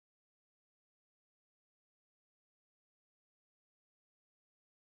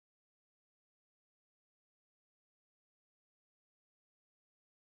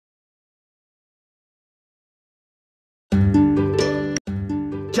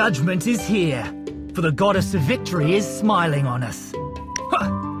Judgment is here, for the goddess of victory is smiling on us.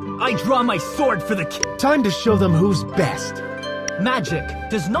 I draw my sword for the Time to show them who's best. Magic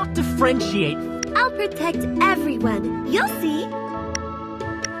does not differentiate. I'll protect everyone. You'll see.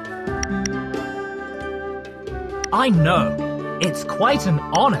 I know. It's quite an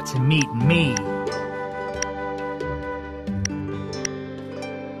honor to meet me.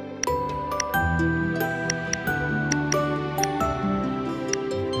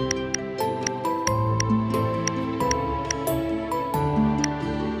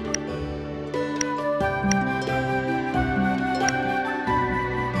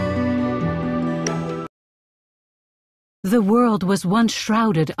 The world was once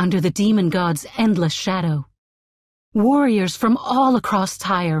shrouded under the demon god's endless shadow. Warriors from all across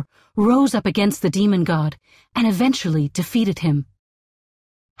Tyre rose up against the demon god and eventually defeated him.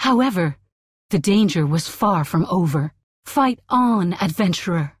 However, the danger was far from over. Fight on,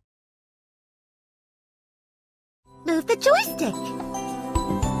 adventurer. Move the joystick.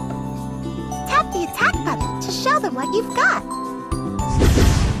 Tap the attack button to show them what you've got.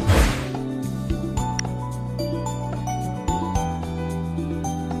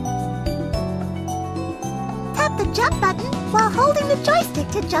 Tap the jump button while holding the joystick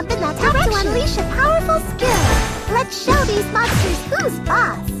to jump in that direction. To unleash a powerful skill. Let's show these monsters who's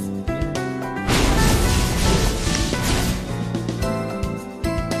boss.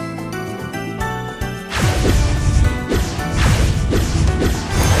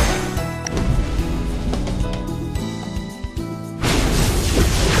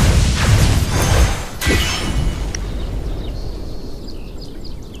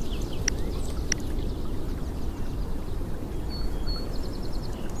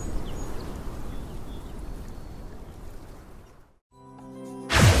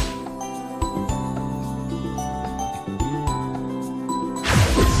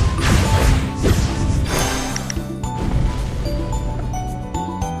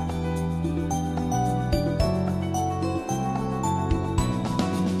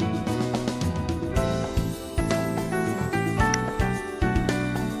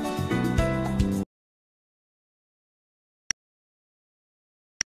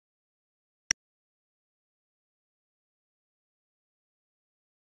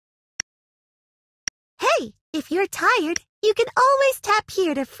 Hey, if you're tired, you can always tap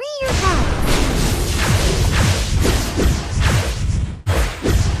here to free your head.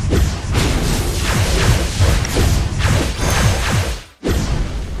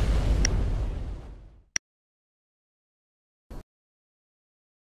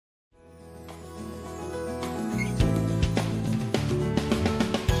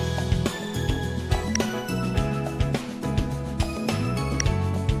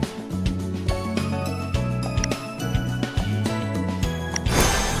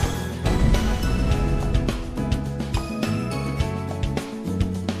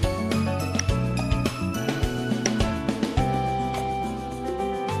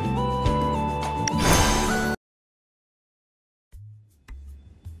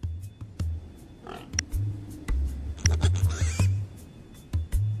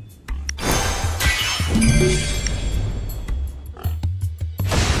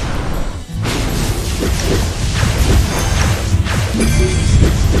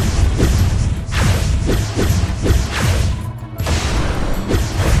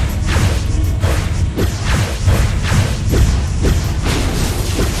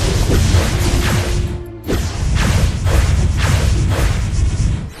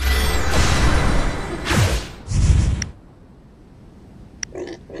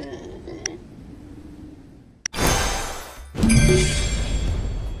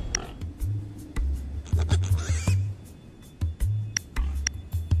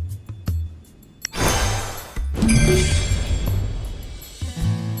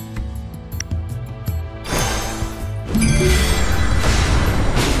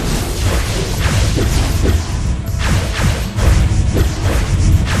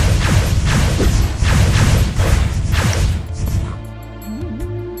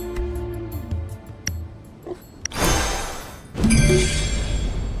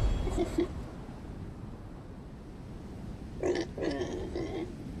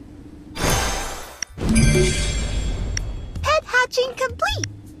 Pet hatching complete!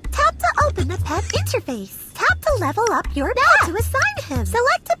 Tap to open the pet interface. Tap to level up your pet to assign him.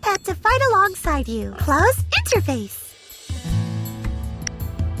 Select a pet to fight alongside you. Close interface.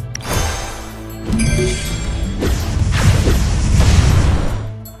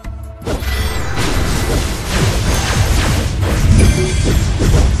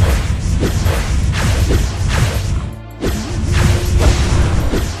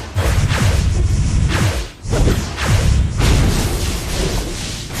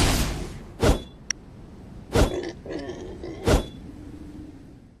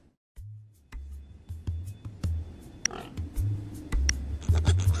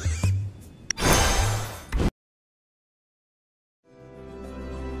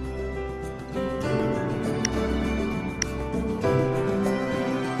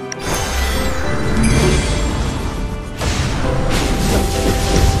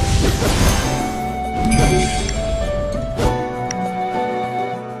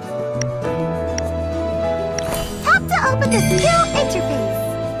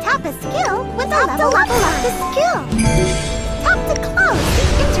 to level up the skill. Tap to close the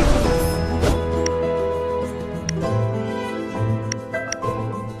interface.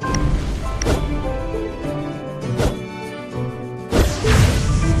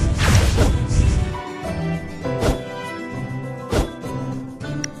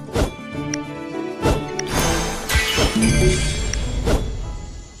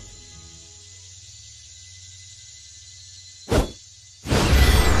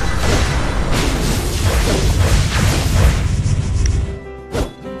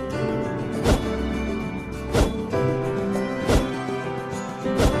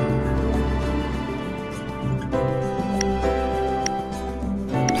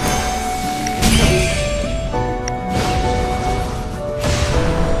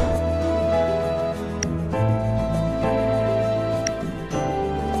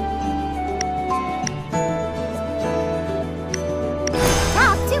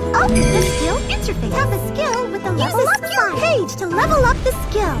 Open the skill interface. Tap a skill with the level up skill page to level up the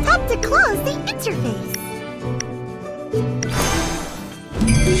skill. Tap to close the interface.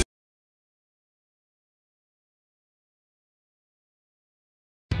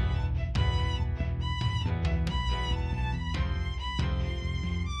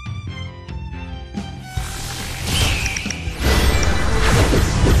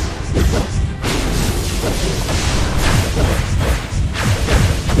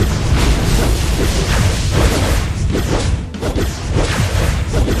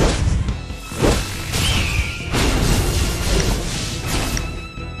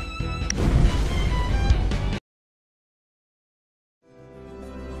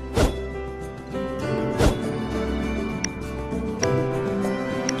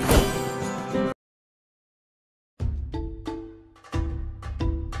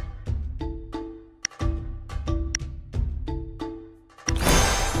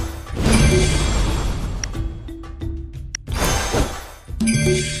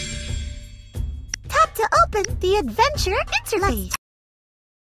 Tap to open the adventure interface.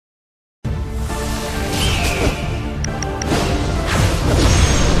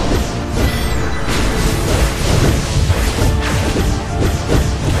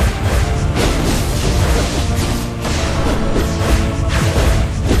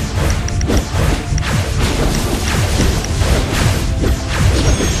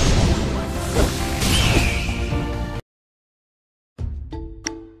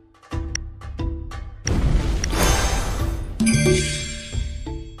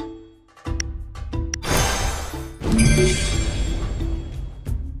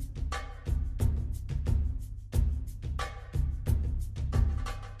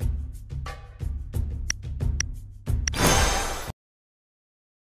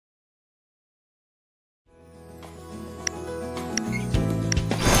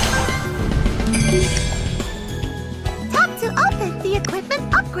 Tap to open the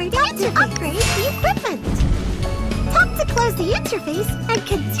equipment upgrade interface. To upgrade the equipment. Tap to close the interface and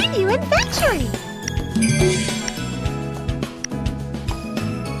continue adventuring.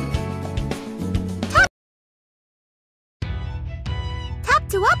 Tap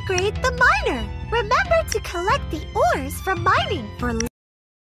to upgrade the miner. Remember to collect the ores from mining for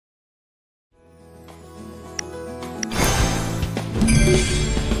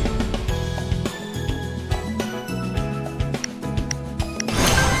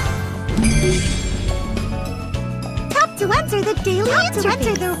Tap to enter the daily interface. To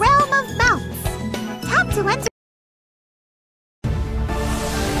enter the realm of mounts. Tap to enter.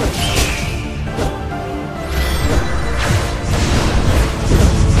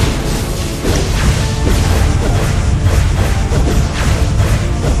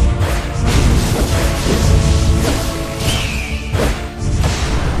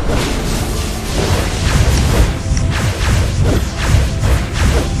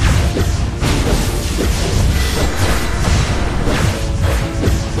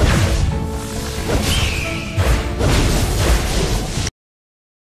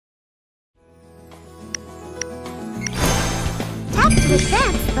 Tap to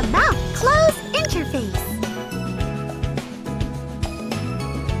advance the mount. Close interface.